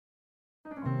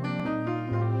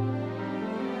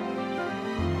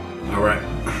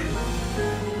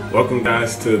Welcome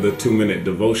guys to the 2-minute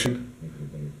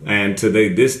devotion, and today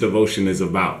this devotion is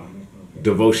about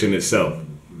devotion itself.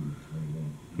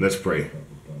 Let's pray.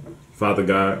 Father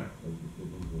God,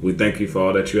 we thank you for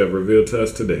all that you have revealed to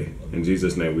us today. In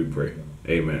Jesus' name we pray.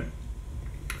 Amen.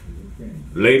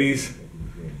 Ladies,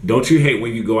 don't you hate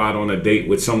when you go out on a date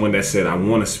with someone that said, I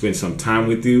want to spend some time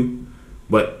with you,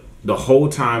 but the whole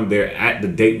time they're at the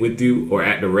date with you or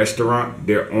at the restaurant,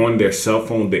 they're on their cell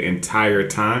phone the entire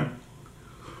time?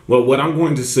 Well, what I'm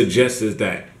going to suggest is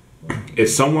that if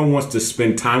someone wants to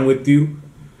spend time with you,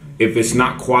 if it's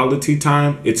not quality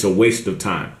time, it's a waste of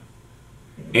time.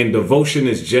 And devotion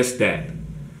is just that.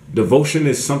 Devotion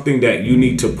is something that you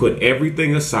need to put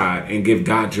everything aside and give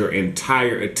God your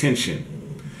entire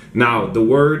attention. Now, the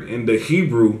word in the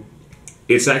Hebrew,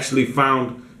 it's actually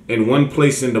found in one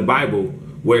place in the Bible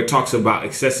where it talks about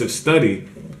excessive study.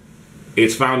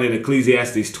 It's found in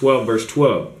Ecclesiastes 12, verse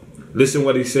 12. Listen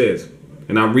what he says,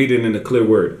 and I'm reading in the clear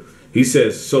word. He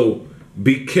says, so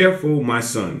be careful, my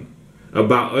son,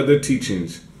 about other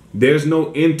teachings. There's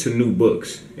no end to new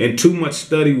books, and too much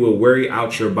study will weary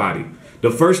out your body.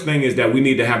 The first thing is that we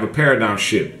need to have a paradigm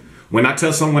shift. When I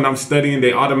tell someone I'm studying,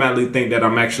 they automatically think that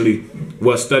I'm actually,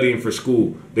 studying for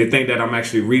school. They think that I'm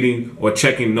actually reading or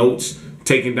checking notes,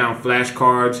 taking down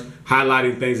flashcards,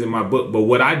 highlighting things in my book. But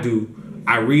what I do,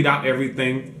 I read out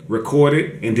everything, record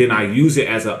it, and then I use it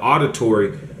as an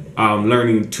auditory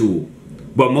learning tool.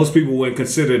 But most people wouldn't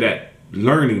consider that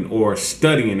learning or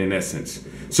studying in essence.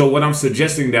 So what I'm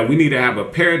suggesting that we need to have a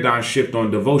paradigm shift on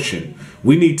devotion.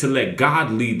 We need to let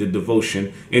God lead the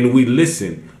devotion and we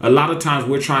listen. A lot of times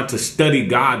we're trying to study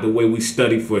God the way we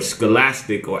study for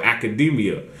scholastic or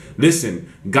academia.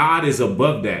 Listen, God is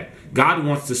above that. God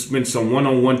wants to spend some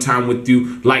one-on-one time with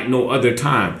you like no other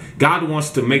time. God wants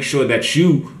to make sure that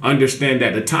you understand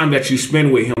that the time that you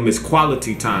spend with him is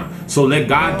quality time. So let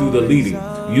God do the leading.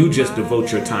 You just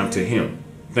devote your time to him.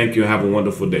 Thank you and have a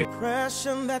wonderful day.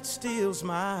 Depression that steals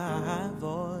my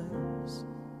voice,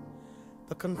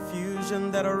 the confusion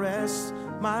that arrests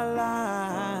my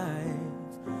life,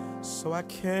 so I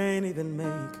can't even make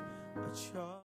a choice.